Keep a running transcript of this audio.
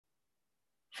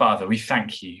Father, we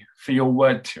thank you for your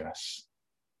word to us.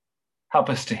 Help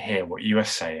us to hear what you are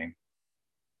saying.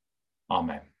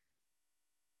 Amen.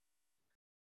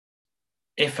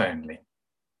 If only.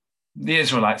 The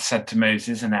Israelites said to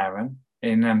Moses and Aaron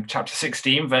in chapter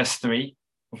 16, verse 3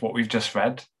 of what we've just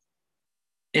read,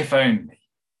 if only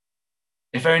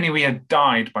we had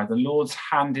died by the Lord's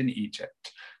hand in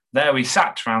Egypt. There we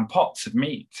sat round pots of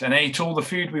meat and ate all the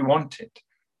food we wanted.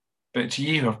 But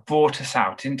you have brought us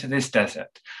out into this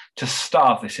desert to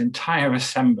starve this entire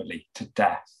assembly to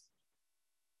death.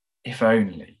 If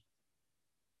only.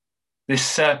 This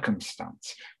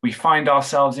circumstance we find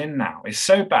ourselves in now is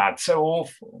so bad, so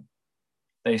awful,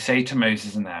 they say to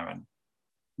Moses and Aaron,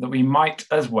 that we might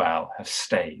as well have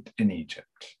stayed in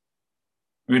Egypt.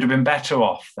 We would have been better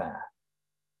off there.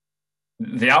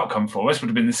 The outcome for us would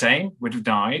have been the same, we'd have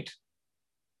died.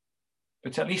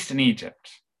 But at least in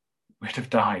Egypt, we'd have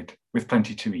died with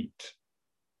plenty to eat,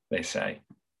 they say.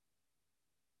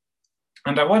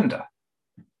 And I wonder,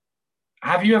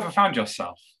 have you ever found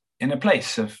yourself in a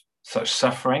place of such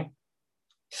suffering,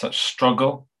 such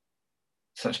struggle,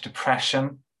 such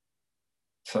depression,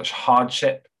 such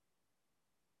hardship,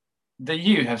 that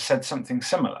you have said something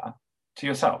similar to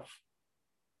yourself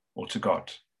or to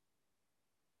God?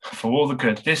 For all the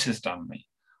good this has done me,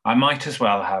 I might as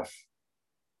well have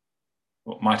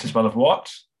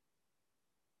what?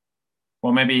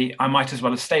 Well, maybe I might as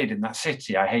well have stayed in that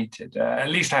city I hated. At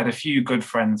least I had a few good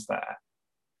friends there.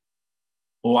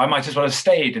 Or I might as well have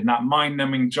stayed in that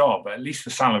mind-numbing job. At least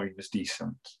the salary was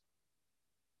decent.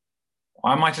 Or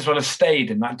I might as well have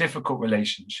stayed in that difficult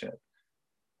relationship.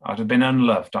 I'd have been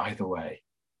unloved either way.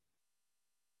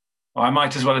 Or I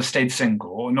might as well have stayed single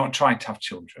or not tried to have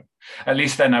children. At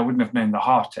least then I wouldn't have known the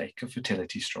heartache of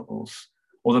fertility struggles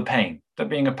or the pain that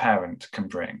being a parent can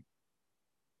bring.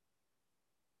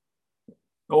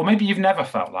 Or maybe you've never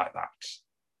felt like that.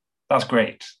 That's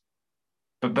great.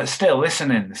 But still,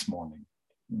 listen in this morning,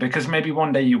 because maybe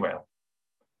one day you will.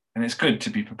 And it's good to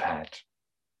be prepared.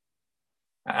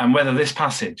 And whether this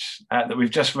passage that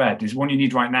we've just read is one you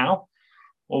need right now,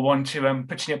 or one to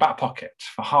put in your back pocket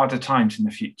for harder times in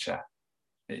the future,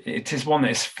 it is one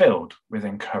that is filled with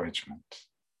encouragement.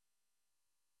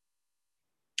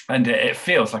 And it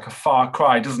feels like a far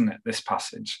cry, doesn't it, this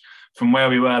passage, from where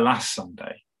we were last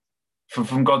Sunday,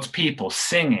 from God's people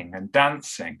singing and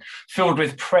dancing, filled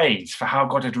with praise for how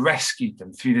God had rescued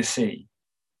them through the sea.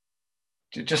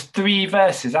 Just 3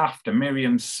 verses after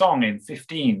Miriam's song in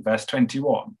 15, verse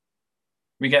 21,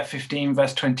 we get 15,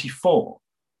 verse 24.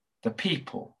 The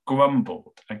people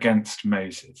grumbled against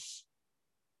Moses.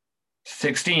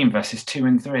 16, verses 2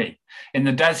 and 3. In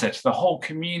the desert, the whole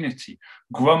community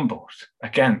grumbled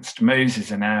against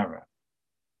Moses and Aaron.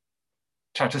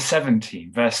 Chapter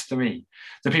 17, verse 3.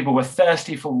 The people were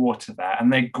thirsty for water there,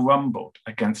 and they grumbled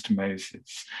against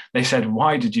Moses. They said,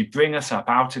 "Why did you bring us up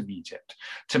out of Egypt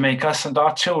to make us and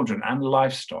our children and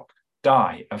livestock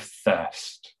die of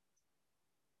thirst?"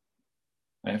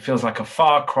 And it feels like a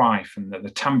far cry from the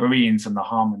tambourines and the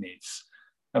harmonies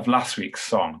of last week's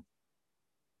song.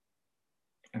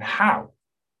 And how,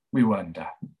 we wonder,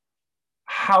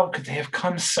 how could they have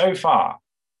come so far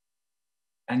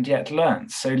and yet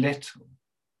learned so little?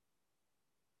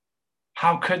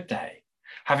 How could they,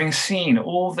 having seen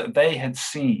all that they had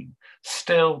seen,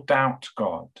 still doubt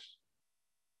God?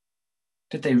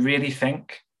 Did they really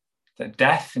think that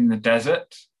death in the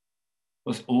desert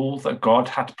was all that God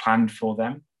had planned for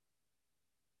them?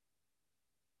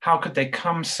 How could they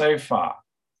come so far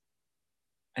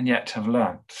and yet have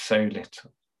learnt so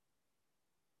little?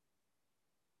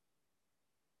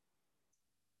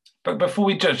 But before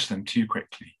we judge them too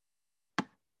quickly,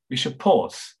 we should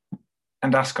pause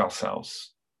and ask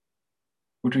ourselves,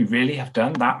 would we really have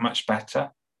done that much better?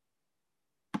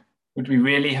 Would we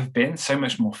really have been so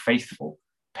much more faithful,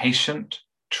 patient,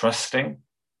 trusting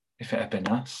if it had been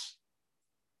us?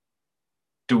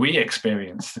 Do we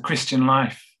experience the Christian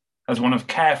life as one of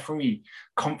carefree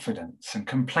confidence and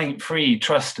complaint-free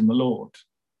trust in the Lord?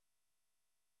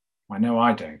 I know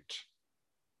I don't.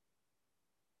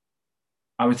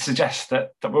 I would suggest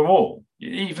that we're all,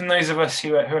 even those of us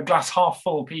who are glass half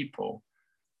full people,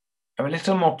 are a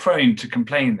little more prone to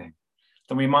complaining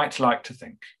than we might like to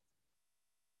think,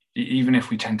 even if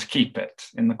we tend to keep it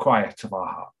in the quiet of our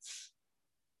hearts.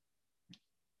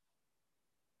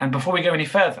 And before we go any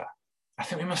further, I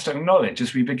think we must acknowledge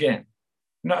as we begin,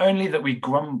 not only that we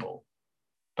grumble,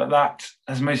 but that,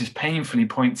 as Moses painfully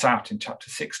points out in chapter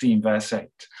 16, verse 8,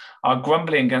 our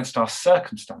grumbling against our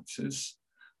circumstances,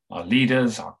 our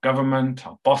leaders, our government,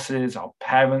 our bosses, our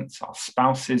parents, our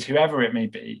spouses, whoever it may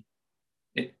be,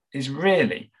 it is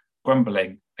really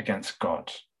grumbling against God.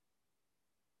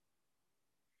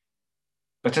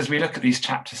 But as we look at these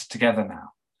chapters together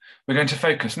now, we're going to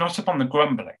focus not upon the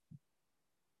grumbling,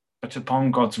 but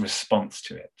upon God's response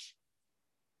to it.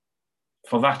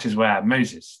 For that is where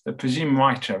Moses, the presumed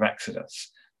writer of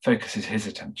Exodus, focuses his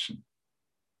attention.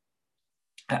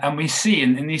 And we see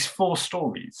in these 4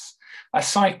 stories a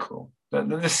cycle,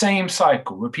 the same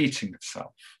cycle repeating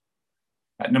itself.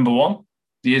 Number 1,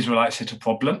 the Israelites hit a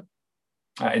problem.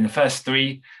 In the first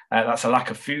 3, that's a lack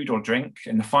of food or drink.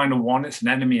 In the final one, it's an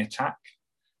enemy attack.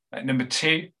 Number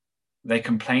 2, they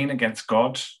complain against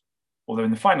God, although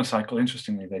in the final cycle,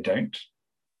 interestingly, they don't.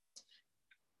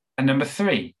 And number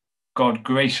 3, God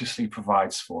graciously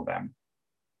provides for them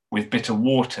with bitter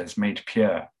waters made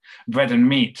pure, bread and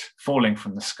meat falling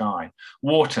from the sky,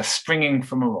 water springing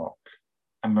from a rock,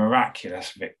 and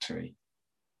miraculous victory.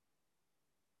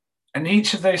 In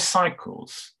each of those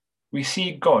cycles, we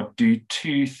see God do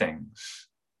 2 things.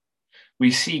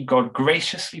 We see God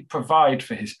graciously provide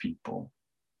for his people,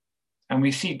 and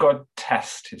we see God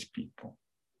test his people.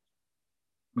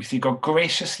 We see God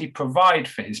graciously provide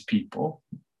for his people,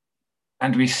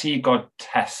 and we see God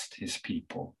test his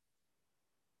people.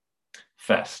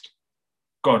 First,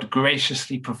 God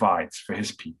graciously provides for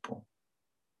his people.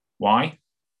 Why?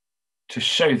 To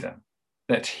show them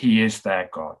that he is their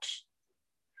God.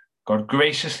 God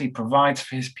graciously provides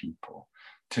for his people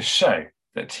to show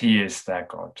that he is their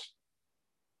God.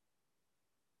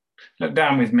 Look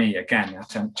down with me again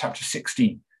at chapter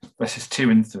 16, verses 2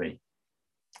 and 3.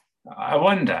 I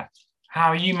wonder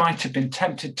how you might have been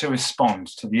tempted to respond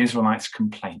to the Israelites'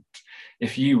 complaint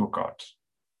if you were God.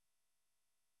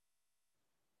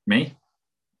 Me?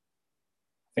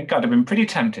 I think I'd have been pretty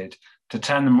tempted to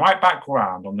turn them right back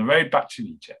round on the road back to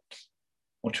Egypt,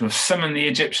 or to have summoned the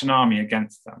Egyptian army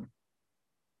against them.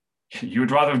 You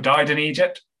would rather have died in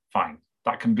Egypt? Fine,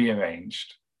 that can be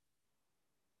arranged.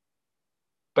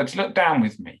 But look down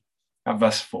with me at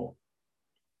verse 4.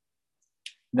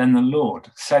 Then the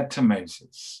Lord said to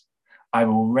Moses, I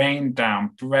will rain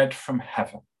down bread from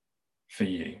heaven for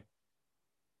you.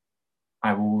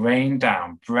 I will rain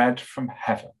down bread from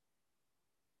heaven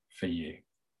for you.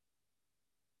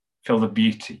 Feel the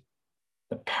beauty,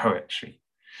 the poetry,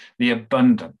 the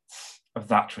abundance of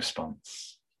that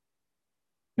response.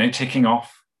 No ticking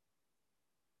off,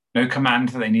 no command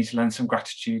that they need to learn some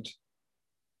gratitude,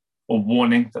 or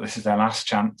warning that this is their last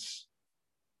chance.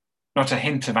 Not a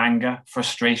hint of anger,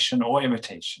 frustration, or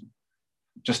irritation.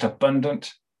 Just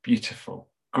abundant, beautiful,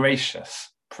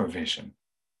 gracious provision.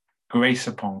 Grace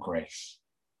upon grace.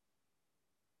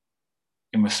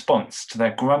 In response to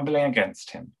their grumbling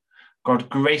against him, God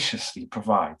graciously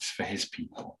provides for his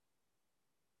people.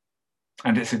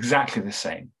 And it's exactly the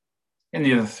same in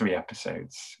the other 3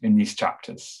 episodes, in these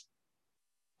chapters.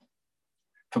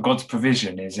 For God's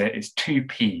provision is 2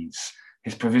 P's.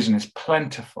 His provision is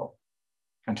plentiful,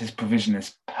 and his provision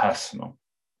is personal.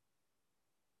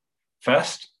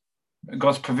 First,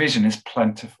 God's provision is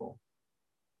plentiful.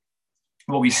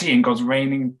 What we see in God's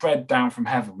raining bread down from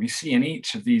heaven, we see in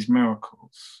each of these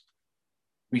miracles,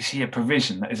 we see a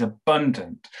provision that is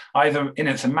abundant, either in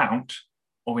its amount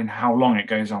or in how long it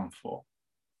goes on for.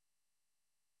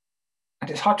 And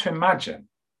it's hard to imagine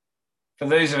for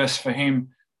those of us for whom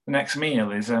the next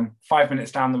meal is 5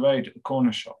 minutes down the road at the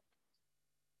corner shop,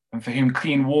 and for whom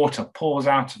clean water pours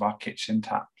out of our kitchen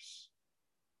taps.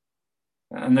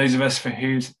 And those of us for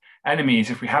whose enemies,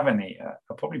 if we have any,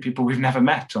 are probably people we've never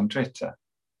met on Twitter,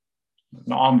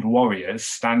 not armed warriors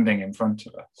standing in front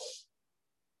of us.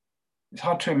 It's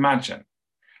hard to imagine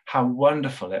how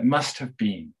wonderful it must have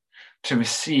been to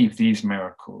receive these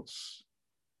miracles.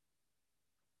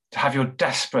 To have your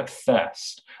desperate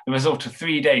thirst, the result of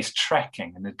 3 days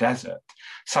trekking in the desert,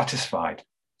 satisfied,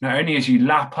 not only as you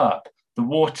lap up the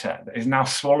water that is now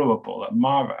swallowable at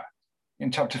Marah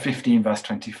in chapter 15, verse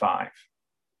 25,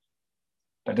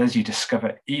 but as you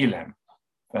discover Elim,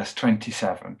 verse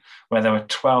 27, where there were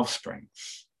 12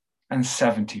 springs and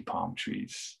 70 palm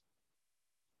trees.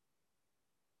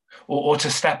 Or to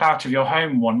step out of your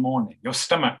home one morning, your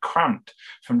stomach cramped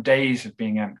from days of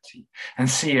being empty, and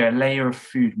see a layer of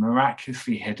food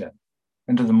miraculously hidden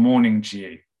under the morning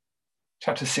dew.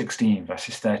 Chapter 16,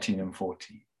 verses 13 and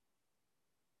 14.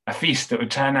 A feast that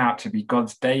would turn out to be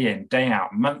God's day in, day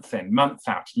out, month in, month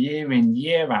out, year in,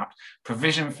 year out,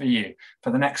 provision for you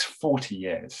for the next 40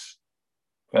 years.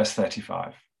 Verse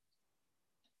 35.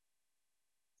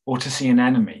 Or to see an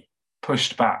enemy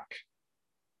pushed back,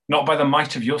 not by the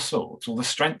might of your swords or the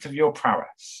strength of your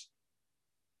prowess,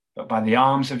 but by the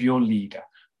arms of your leader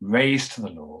raised to the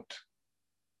Lord,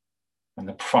 and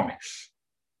the promise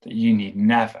that you need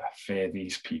never fear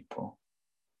these people.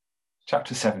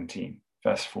 Chapter 17,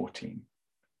 verse 14.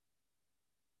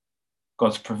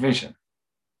 God's provision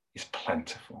is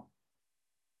plentiful,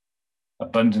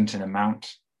 abundant in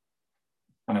amount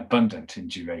and abundant in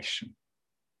duration.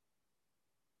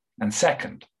 And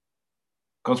second,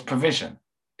 God's provision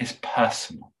is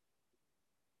personal.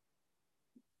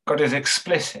 God is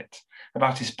explicit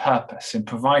about his purpose in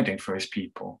providing for his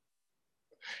people.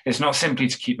 It's not simply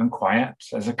to keep them quiet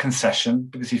as a concession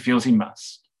because he feels he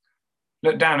must.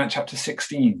 Look down at chapter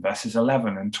 16, verses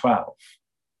 11 and 12.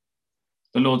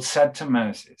 The Lord said to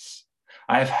Moses,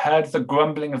 I have heard the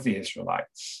grumbling of the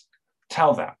Israelites.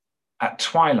 Tell them, at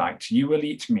twilight you will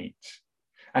eat meat,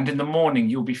 and in the morning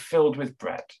you'll be filled with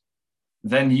bread.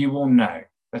 Then you will know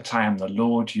that I am the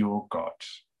Lord your God.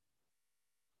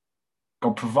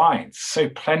 God provides so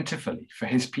plentifully for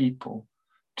his people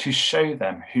to show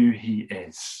them who he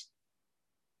is,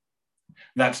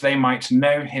 that they might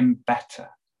know him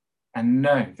better and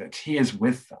know that he is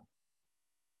with them,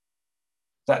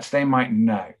 that they might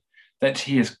know that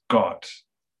he is God,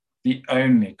 the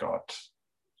only God,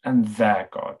 and their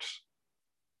God.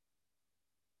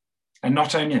 And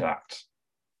not only that,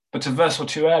 but a verse or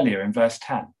two earlier in verse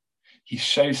 10, he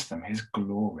shows them his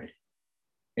glory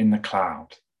in the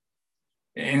cloud.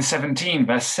 In 17,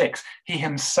 verse 6, he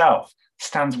himself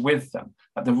stands with them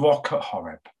at the rock at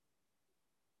Horeb.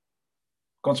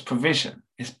 God's provision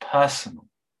is personal.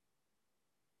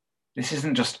 This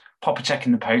isn't just pop a check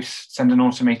in the post, send an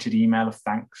automated email of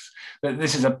thanks.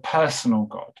 This is a personal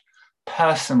God,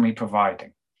 personally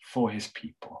providing for his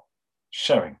people,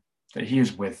 showing that he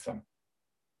is with them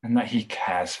and that he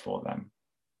cares for them.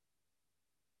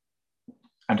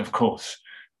 And of course,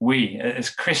 we as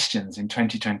Christians in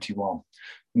 2021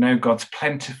 know God's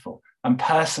plentiful and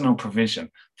personal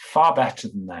provision far better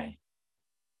than they.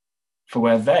 For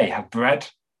where they have bread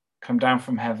come down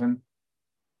from heaven,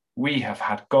 we have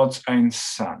had God's own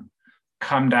Son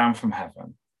come down from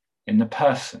heaven in the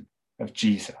person of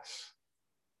Jesus.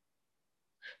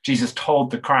 Jesus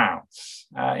told the crowds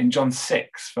in John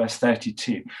 6, verse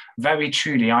 32, very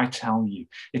truly I tell you,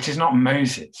 it is not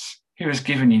Moses who has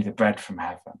given you the bread from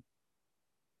heaven.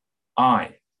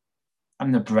 I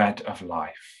am the bread of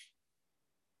life.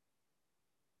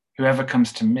 Whoever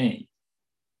comes to me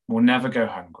will never go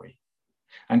hungry,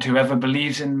 and whoever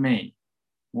believes in me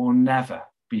will never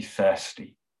be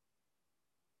thirsty.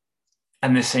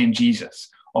 And the same Jesus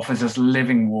offers us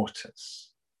living waters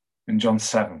in John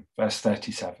 7, verse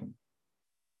 37.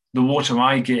 The water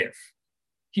I give,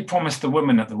 he promised the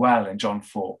woman at the well in John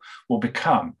 4, will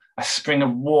become a spring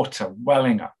of water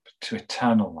welling up to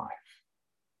eternal life.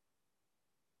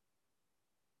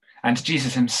 And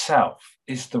Jesus himself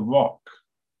is the rock.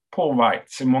 Paul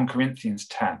writes in 1 Corinthians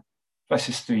 10,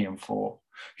 verses 3 and 4,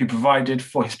 who provided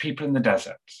for his people in the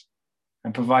desert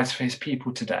and provides for his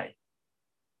people today.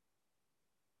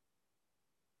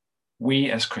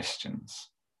 We as Christians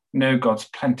know God's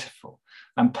plentiful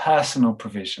and personal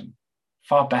provision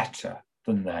far better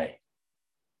than they.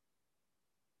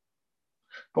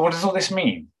 But what does all this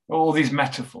mean? All these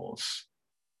metaphors?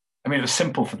 I mean, it was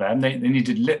simple for them. They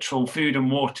needed literal food and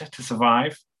water to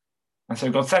survive. And so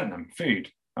God sent them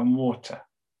food and water.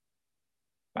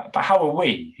 But how are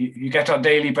we? You get our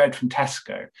daily bread from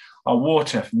Tesco, our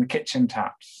water from the kitchen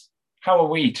taps. How are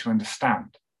we to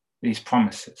understand these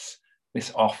promises,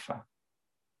 this offer?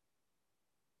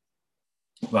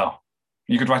 Well,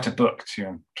 you could write a book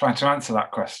to try to answer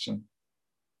that question.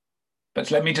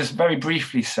 But let me just very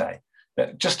briefly say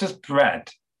that just as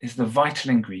bread is the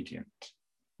vital ingredient,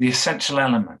 the essential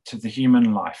element of the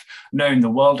human life, known the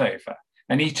world over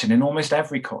and eaten in almost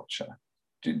every culture,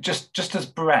 just as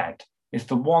bread is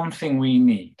the one thing we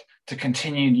need to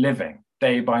continue living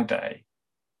day by day.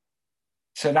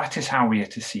 So that is how we are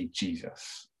to see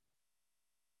Jesus.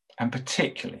 And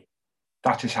particularly,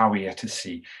 that is how we are to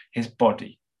see his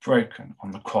body broken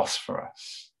on the cross for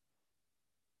us.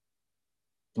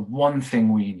 The one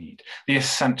thing we need, the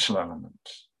essential element.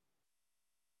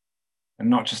 And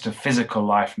not just of physical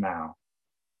life now,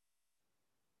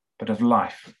 but of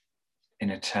life in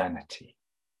eternity.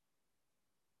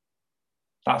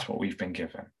 That's what we've been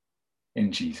given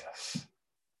in Jesus.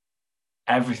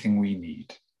 Everything we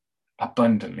need,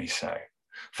 abundantly so,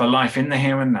 for life in the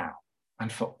here and now,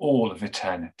 and for all of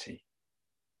eternity.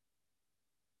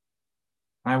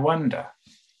 I wonder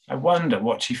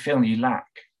what you feel you lack.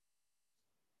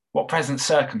 What present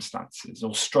circumstances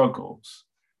or struggles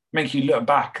make you look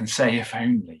back and say, if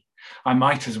only, I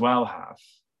might as well have.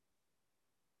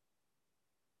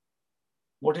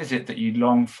 What is it that you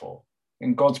long for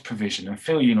in God's provision and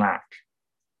feel you lack?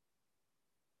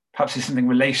 Perhaps it's something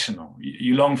relational.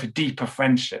 You long for deeper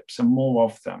friendships and more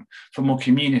of them, for more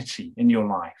community in your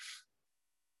life.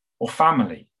 Or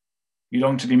family, You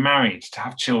long to be married, to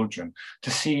have children, to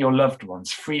see your loved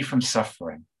ones free from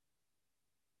suffering.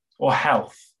 Or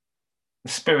health,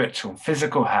 the spiritual,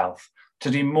 physical health,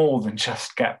 to do more than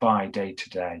just get by day to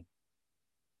day.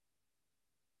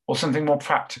 Or something more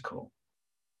practical,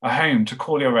 a home to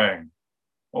call your own,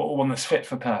 or one that's fit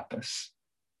for purpose,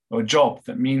 or a job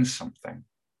that means something.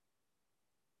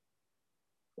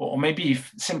 Or maybe you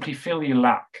simply feel you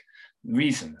lack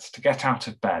reasons to get out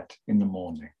of bed in the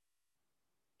morning,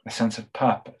 a sense of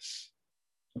purpose,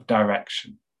 of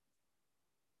direction.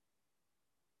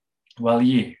 Well,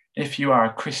 you, if you are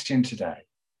a Christian today,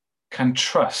 can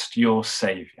trust your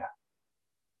Saviour.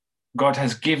 God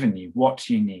has given you what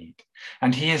you need,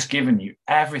 and he has given you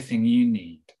everything you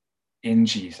need in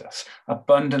Jesus,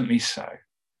 abundantly so,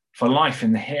 for life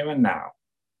in the here and now,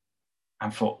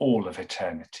 and for all of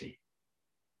eternity.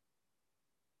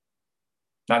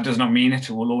 That does not mean it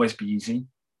will always be easy,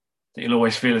 that you'll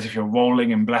always feel as if you're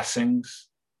rolling in blessings,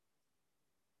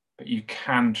 but you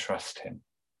can trust him.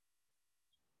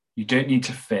 You don't need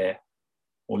to fear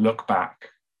or look back.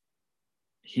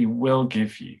 He will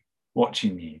give you what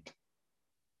you need.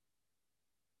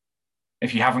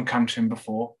 If you haven't come to him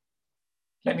before,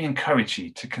 let me encourage you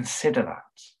to consider that.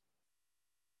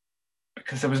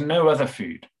 Because there was no other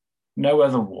food, no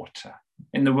other water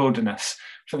in the wilderness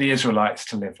for the Israelites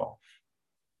to live off.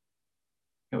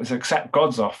 It was accept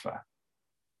God's offer,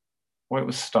 or it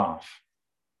was starve.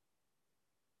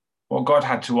 What God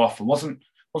had to offer wasn't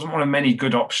one of many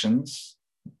good options.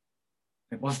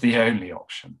 It was the only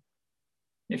option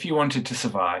if you wanted to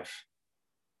survive.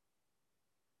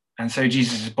 And so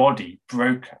Jesus' body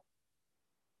broken,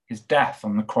 his death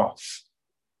on the cross.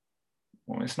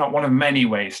 Well, it's not one of many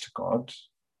ways to God.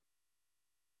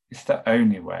 It's the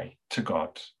only way to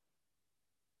God.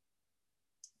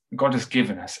 God has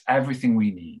given us everything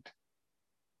we need.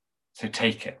 So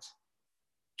take it.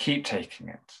 Keep taking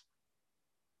it.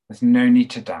 There's no need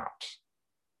to doubt.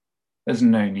 There's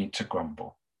no need to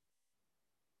grumble.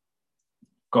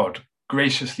 God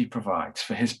graciously provides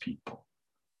for his people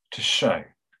to show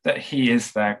that he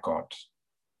is their God.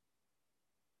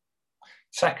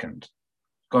 Second,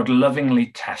 God lovingly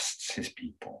tests his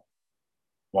people.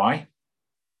 Why?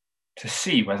 To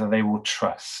see whether they will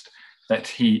trust that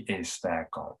he is their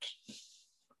God.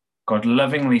 God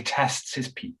lovingly tests his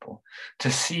people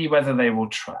to see whether they will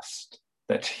trust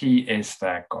that he is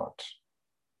their God.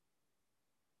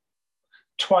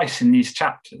 Twice in these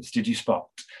chapters, did you spot?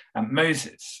 And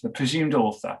Moses, the presumed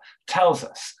author, tells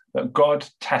us that God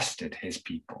tested his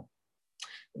people.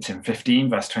 It's in 15,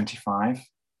 verse 25,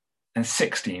 and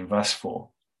 16, verse 4.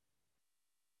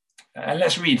 And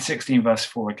let's read 16, verse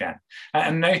 4 again.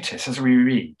 And notice as we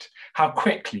read how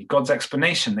quickly God's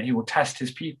explanation that he will test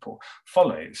his people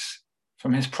follows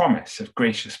from his promise of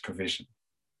gracious provision.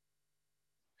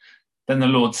 Then the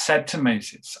Lord said to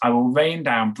Moses, I will rain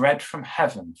down bread from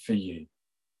heaven for you.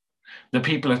 The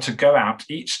people are to go out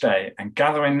each day and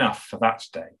gather enough for that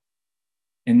day.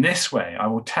 In this way, I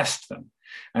will test them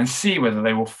and see whether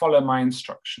they will follow my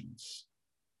instructions.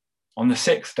 On the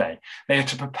sixth day, they are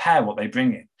to prepare what they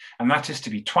bring in, and that is to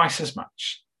be twice as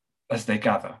much as they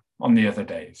gather on the other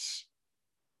days.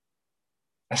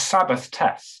 A Sabbath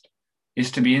test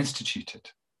is to be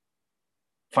instituted.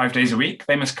 5 days a week,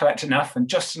 they must collect enough and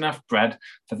just enough bread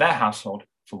for their household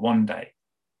for one day.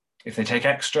 If they take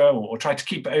extra or try to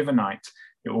keep it overnight,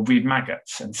 it will breed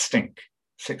maggots and stink.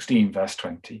 16, verse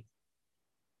 20.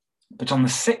 But on the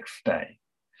sixth day,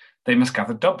 they must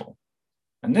gather double.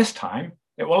 And this time,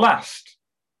 it will last.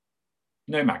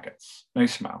 No maggots, no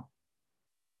smell.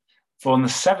 For on the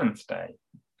seventh day,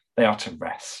 they are to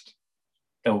rest.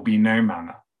 There will be no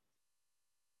manna.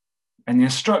 And the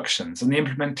instructions and the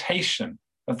implementation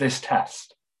of this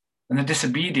test and the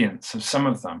disobedience of some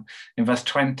of them in verse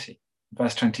 20,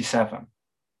 verse 27.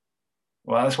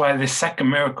 Well, that's why this second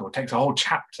miracle takes a whole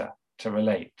chapter to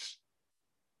relate.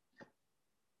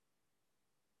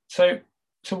 So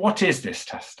what is this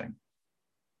testing?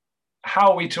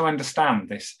 How are we to understand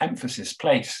this emphasis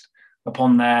placed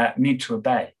upon their need to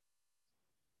obey?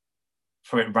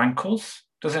 For it rankles,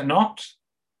 does it not,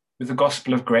 with the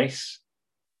gospel of grace,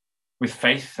 with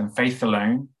faith and faith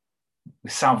alone,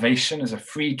 with salvation as a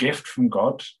free gift from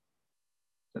God,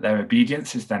 that their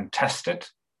obedience is then tested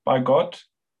by God?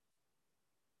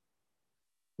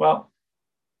 Well,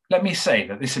 let me say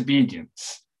that this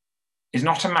obedience is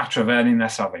not a matter of earning their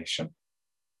salvation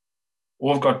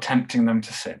or of God tempting them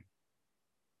to sin.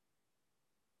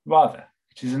 Rather,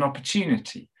 it is an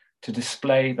opportunity to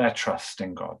display their trust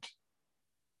in God.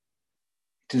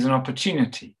 It is an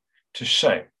opportunity to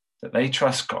show that they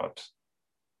trust God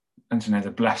and to know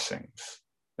the blessings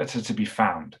that are to be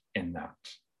found in that.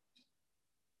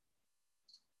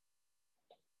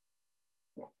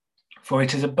 For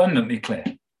it is abundantly clear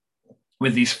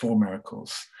with these 4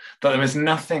 miracles that there is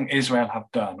nothing Israel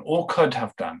have done or could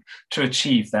have done to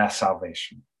achieve their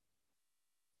salvation.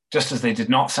 Just as they did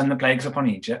not send the plagues upon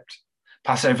Egypt,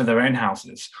 pass over their own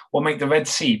houses, or make the Red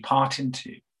Sea part in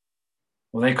 2,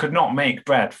 or they could not make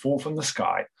bread fall from the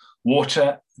sky,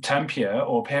 water turn pure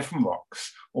or appear from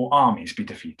rocks, or armies be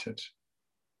defeated.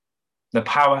 The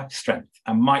power, strength,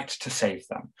 and might to save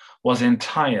them was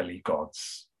entirely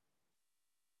God's.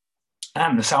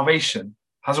 And the salvation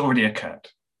has already occurred.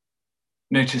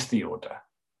 Notice the order.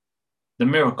 The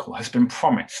miracle has been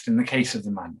promised in the case of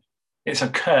the manna. It's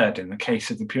occurred in the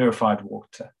case of the purified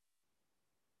water.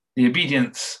 The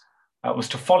obedience was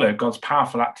to follow God's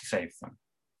powerful act to save them,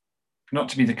 not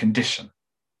to be the condition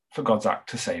for God's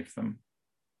act to save them.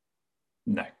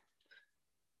 No.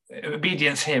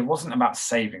 Obedience here wasn't about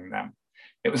saving them.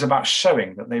 It was about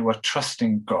showing that they were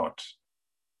trusting God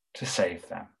to save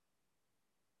them.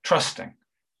 Trusting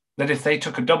that if they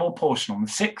took a double portion on the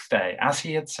 6th day, as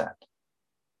he had said,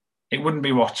 it wouldn't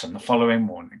be rotten the following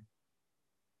morning,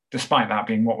 despite that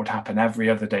being what would happen every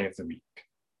other day of the week.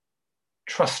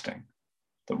 Trusting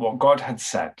that what God had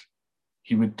said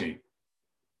he would do,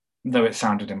 though it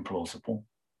sounded implausible.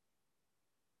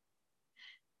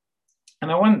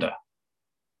 And I wonder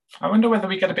whether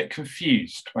we get a bit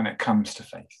confused when it comes to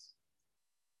faith.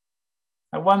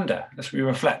 I wonder, as we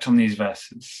reflect on these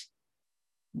verses,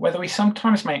 whether we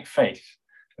sometimes make faith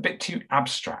a bit too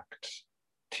abstract,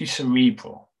 too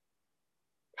cerebral,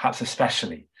 perhaps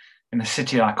especially in a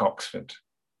city like Oxford,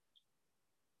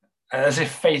 as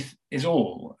if faith is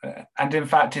all, and in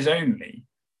fact is only,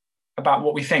 about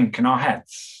what we think in our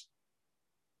heads,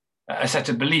 a set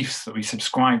of beliefs that we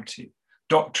subscribe to,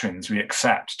 doctrines we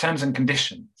accept, terms and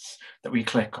conditions that we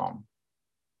click on,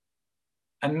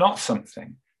 and not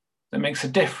something that makes a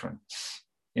difference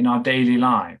in our daily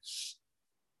lives,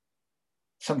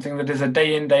 something that is a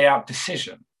day in, day out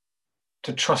decision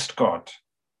to trust God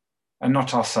and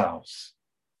not ourselves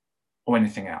or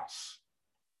anything else.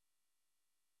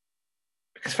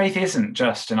 Because faith isn't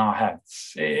just in our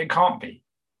heads. It can't be.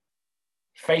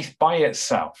 Faith by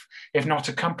itself, if not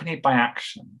accompanied by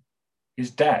action,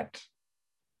 is dead.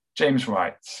 James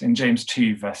writes in James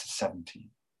 2, verses 17.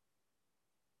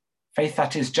 Faith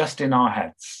that is just in our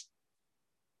heads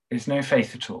is no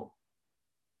faith at all.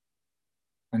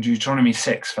 And Deuteronomy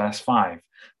 6, verse 5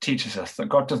 teaches us that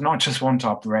God does not just want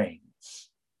our brains,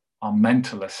 our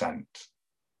mental assent.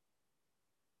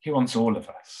 He wants all of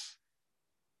us.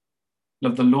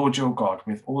 Love the Lord your God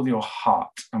with all your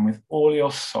heart and with all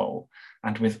your soul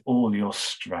and with all your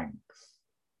strength.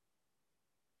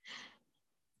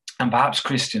 And perhaps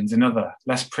Christians in other,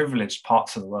 less privileged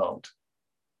parts of the world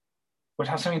would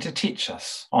have something to teach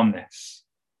us on this.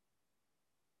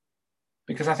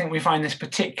 Because I think we find this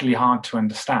particularly hard to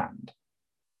understand.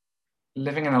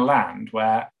 Living in a land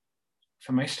where,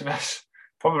 for most of us,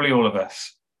 probably all of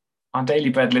us, our daily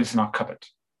bread lives in our cupboard,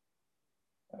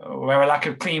 where a lack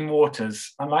of clean water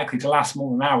is unlikely to last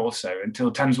more than an hour or so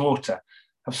until Thames Water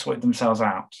have sorted themselves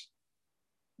out,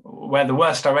 where the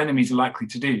worst our enemies are likely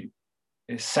to do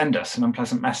is send us an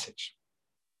unpleasant message.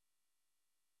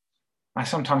 I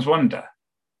sometimes wonder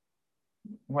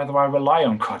whether I rely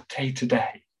on God day to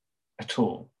day at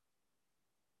all,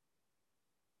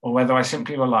 or whether I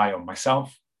simply rely on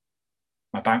myself,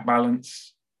 my bank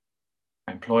balance,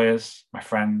 my employers, my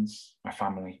friends, my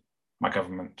family, my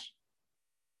government.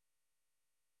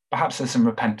 Perhaps there's some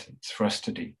repentance for us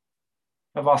to do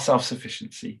of our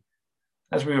self-sufficiency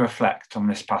as we reflect on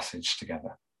this passage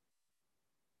together.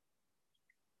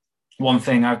 One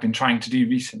thing I've been trying to do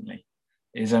recently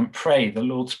is pray the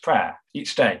Lord's Prayer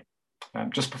each day,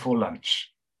 just before lunch.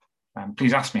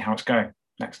 Please ask me how it's going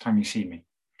next time you see me.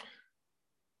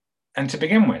 And to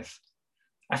begin with,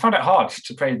 I found it hard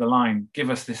to pray the line, "Give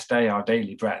us this day our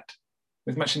daily bread,"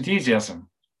 with much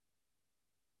enthusiasm,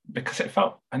 because it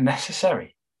felt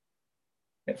unnecessary.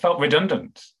 It felt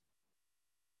redundant.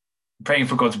 Praying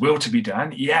for God's will to be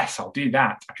done, yes, I'll do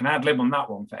that. I can ad-lib on that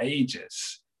one for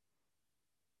ages.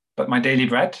 But my daily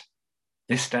bread,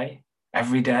 this day,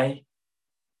 every day,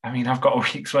 I mean, I've got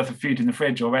a week's worth of food in the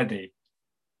fridge already.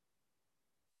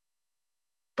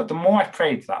 But the more I've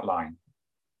prayed that line,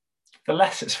 the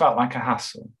less it's felt like a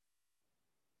hassle,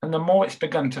 and the more it's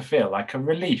begun to feel like a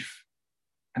relief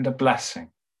and a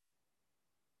blessing.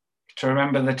 To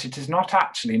remember that it is not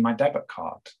actually my debit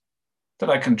card that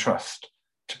I can trust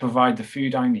to provide the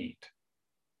food I need,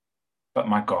 but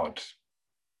my God.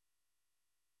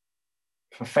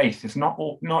 For faith is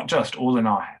not just all in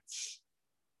our heads.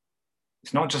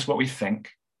 It's not just what we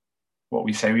think, what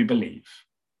we say we believe.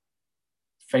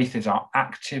 Faith is our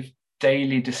active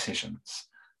daily decisions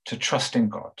to trust in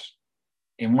God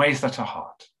in ways that are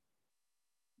hard,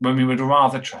 when we would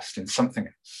rather trust in something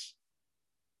else,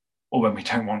 or when we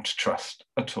don't want to trust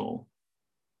at all.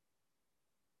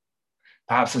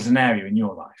 Perhaps there's an area in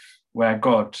your life where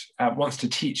God wants to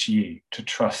teach you to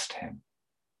trust him.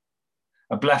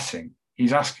 A blessing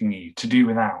he's asking you to do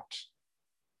without.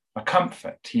 A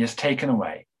comfort he has taken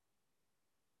away.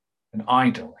 An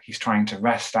idol he's trying to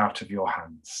wrest out of your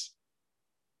hands.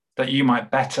 That you might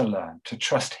better learn to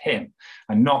trust him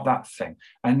and not that thing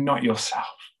and not yourself.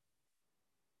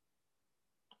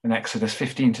 In Exodus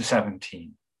 15-17,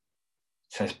 it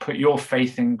says, put your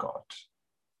faith in God.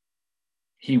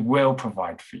 He will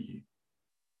provide for you.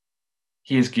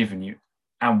 He has given you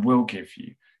and will give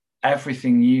you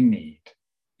everything you need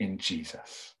in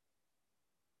Jesus.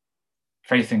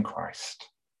 Faith in Christ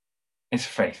is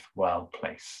faith well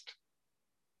placed.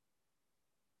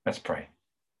 Let's pray.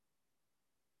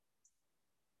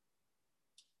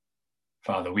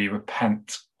 Father, we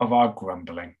repent of our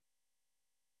grumbling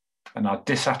and our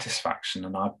dissatisfaction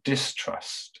and our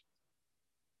distrust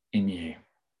in you.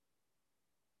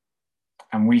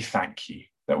 And we thank you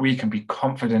that we can be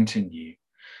confident in you,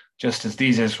 just as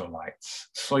these Israelites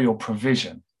saw your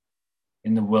provision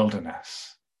in the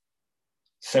wilderness.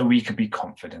 So we can be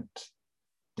confident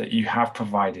that you have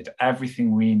provided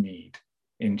everything we need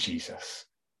in Jesus,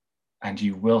 and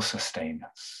you will sustain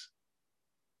us.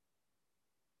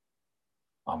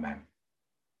 Amen.